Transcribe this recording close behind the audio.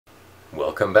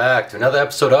Welcome back to another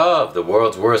episode of The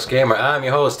World's Worst Gamer. I'm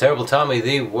your host, Terrible Tommy,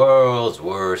 the world's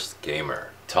worst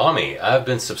gamer. Tommy, I've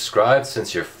been subscribed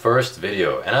since your first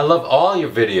video, and I love all your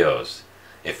videos.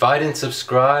 If I didn't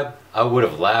subscribe, I would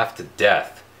have laughed to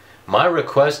death. My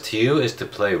request to you is to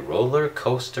play Roller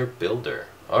Coaster Builder.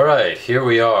 Alright, here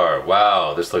we are.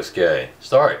 Wow, this looks gay.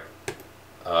 Start.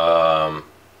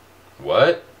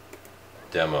 What?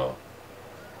 Demo.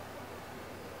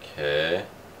 Okay.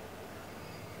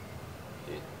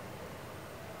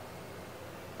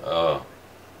 Oh.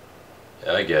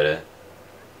 Yeah, I get it.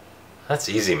 That's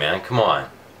easy, man. Come on.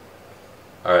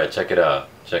 Alright, check it out.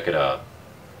 Check it out.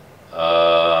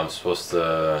 I'm supposed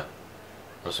to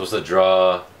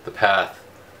draw the path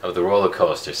of the roller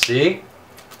coaster. See?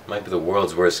 Might be the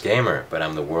world's worst gamer, but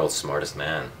I'm the world's smartest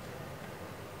man.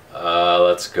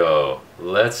 Let's go.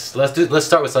 Let's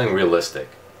start with something realistic.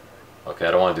 Okay,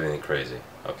 I don't want to do anything crazy.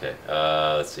 Okay,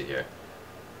 let's see here.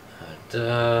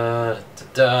 And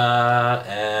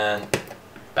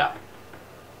bow.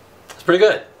 It's pretty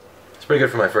good. It's pretty good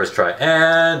for my first try.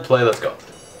 And play, let's go.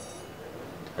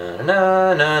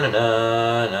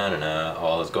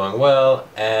 All is going well,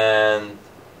 and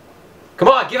come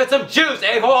on, give it some juice,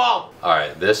 a-hole!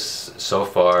 Alright, this so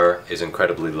far is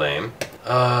incredibly lame.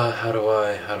 How do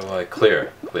I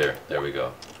clear? Clear, there we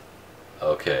go.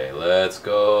 Okay, let's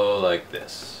go like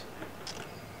this.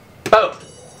 Boom!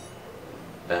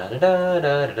 And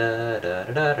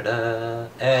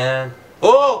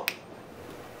oh!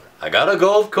 I got a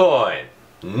gold coin.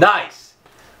 Nice!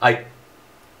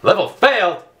 Level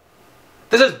failed?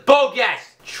 This is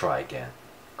bogus! Try again.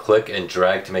 Click and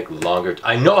drag to make longer.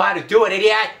 I know how to do it,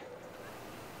 idiot!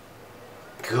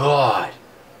 God.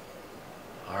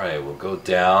 Alright, we'll go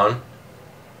down.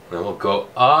 Then we'll go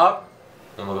up.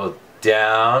 Then we'll go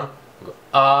down. We'll go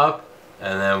up.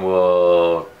 And then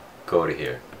we'll go to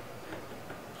here.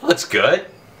 That looks good.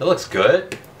 That looks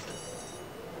good.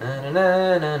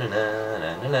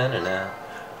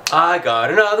 I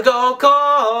got another gold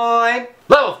coin!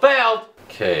 Level failed!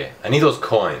 Okay, I need those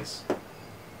coins.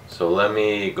 So let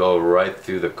me go right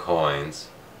through the coins.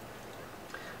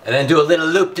 And then do a little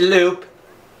loop-de-loop.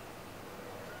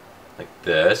 Like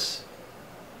this.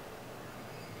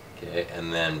 Okay,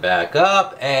 and then back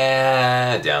up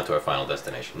and down to our final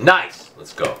destination. Nice!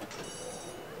 Let's go.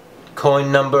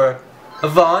 Coin number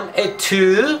 1,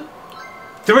 2,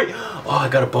 3. Oh, I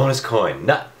got a bonus coin.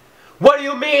 What do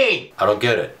you mean? I don't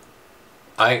get it.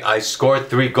 I scored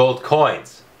 3 gold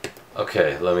coins.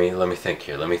 Okay, let me think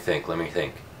here. Let me think.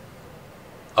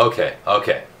 Okay.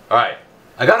 Alright.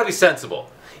 I gotta be sensible.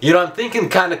 You know, I'm thinking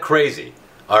kinda crazy.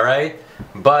 Alright?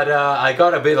 But I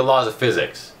gotta obey the laws of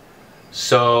physics.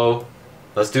 So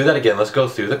let's do that again. Let's go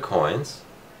through the coins.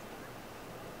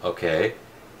 Okay.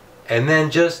 And then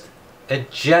just a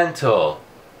gentle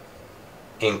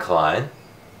incline.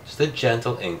 Just a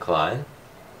gentle incline.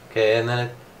 Okay, and then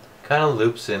it kind of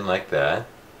loops in like that.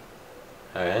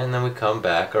 Alright, and then we come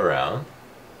back around.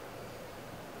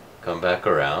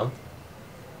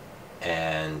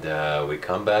 And we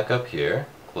come back up here,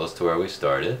 close to where we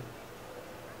started.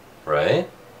 Right?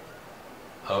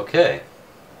 Okay.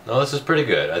 No, this is pretty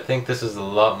good. I think this is a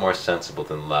lot more sensible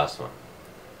than the last one.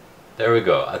 There we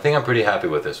go. I think I'm pretty happy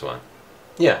with this one.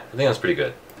 Yeah, I think that's pretty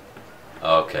good.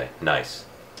 Okay, nice.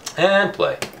 And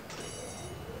play.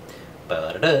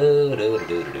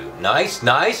 Nice.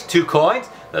 2 coins.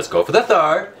 Let's go for the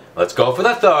third.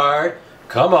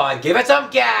 Come on, give it some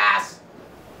gas.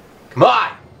 Come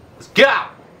on. Let's go.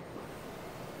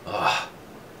 Ugh.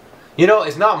 You know,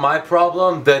 it's not my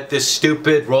problem that this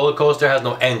stupid roller coaster has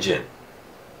no engine.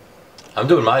 I'm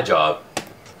doing my job.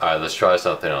 Alright, let's try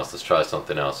something else.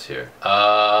 Here.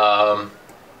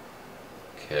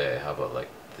 Okay, how about like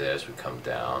this? We come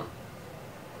down.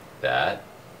 That.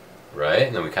 Right?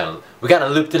 And then we kind of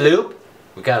loop-de-loop.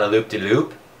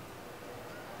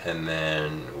 And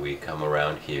then we come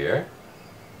around here.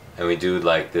 And we do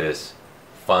like this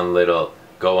fun little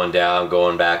going down,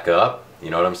 going back up. You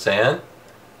know what I'm saying?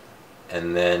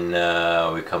 And then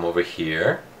we come over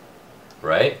here.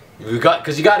 Right?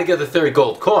 Because you got to get the 3rd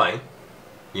gold coin.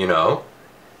 You know.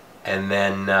 And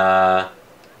then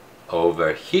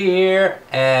over here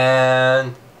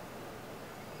and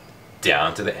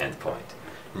down to the end point.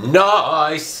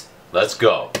 Nice! Let's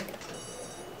go.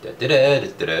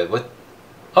 What?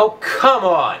 Oh, come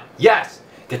on! Yes!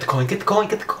 Get the coin!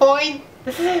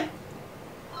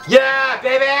 Yeah,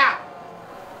 baby!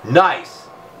 Nice!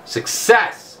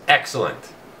 Success!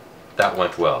 Excellent. That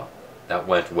went well.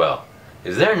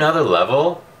 Is there another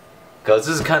level? Because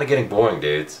this is kind of getting boring,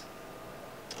 dudes.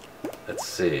 Let's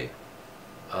see.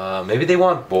 Maybe they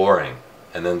want boring,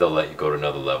 and then they'll let you go to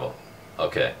another level.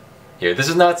 Okay. Here, this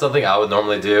is not something I would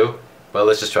normally do, but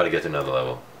let's just try to get to another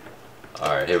level.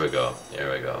 Alright, here we go.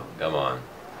 Here we go. Come on.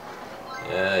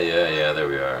 Yeah, there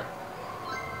we are.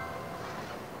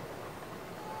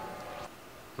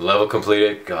 Level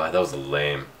completed. God, that was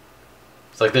lame.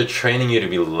 It's like they're training you to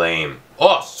be lame.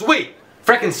 Oh, sweet!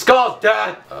 Frickin' skulls,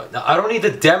 Dad! No, I don't need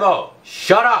the demo.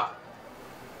 Shut up!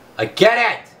 I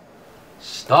get it!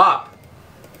 Stop!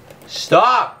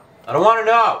 Stop! I don't want to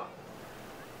know!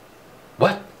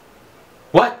 What?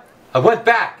 What? I went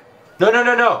back! No!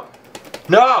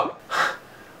 No!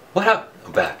 What up?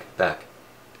 I'm back.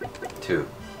 2.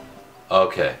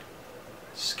 Okay.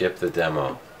 Skip the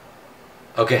demo.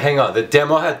 Okay, hang on. The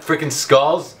demo had freaking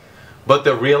skulls, but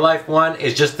the real life one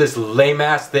is just this lame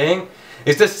ass thing.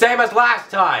 It's the same as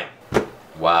last time.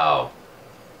 Wow.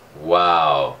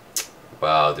 Wow,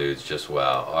 dudes, just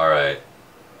wow. Alright.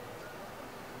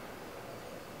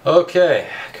 Okay,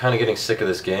 kind of getting sick of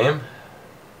this game.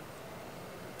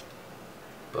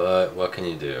 But what can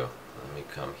you do? Let me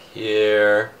come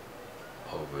here,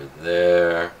 over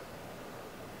there,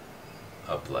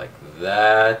 up like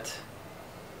that.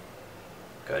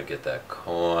 Gotta get that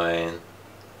coin.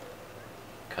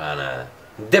 Kinda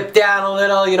dip down a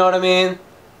little, you know what I mean?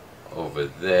 Over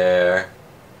there.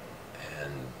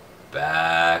 And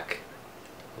back.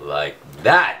 Like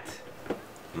that.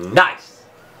 Nice.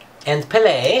 And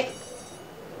play.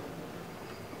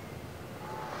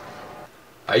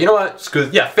 You know what? Screw.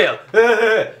 Yeah, failed.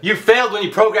 You failed when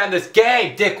you programmed this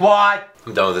game, dickwad.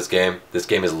 I'm done with this game. This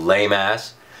game is lame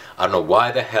ass. I don't know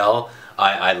why the hell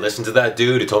I listened to that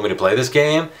dude who told me to play this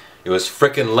game. It was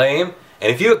freaking lame.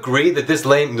 And if you agree that this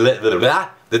game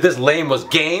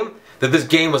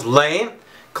was lame,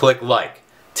 click like.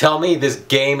 Tell me this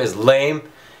game is lame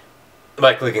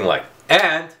by clicking like.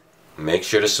 And make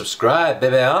sure to subscribe,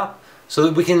 baby, huh? So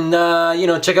that we can, you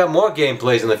know, check out more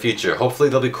gameplays in the future. Hopefully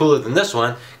they'll be cooler than this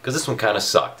one, because this one kind of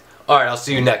sucked. Alright, I'll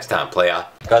see you next time, playa.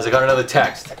 Guys, I got another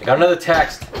text.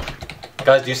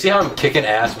 Guys, do you see how I'm kicking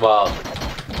ass while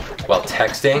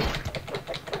texting?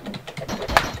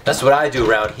 That's what I do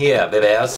around here, baby.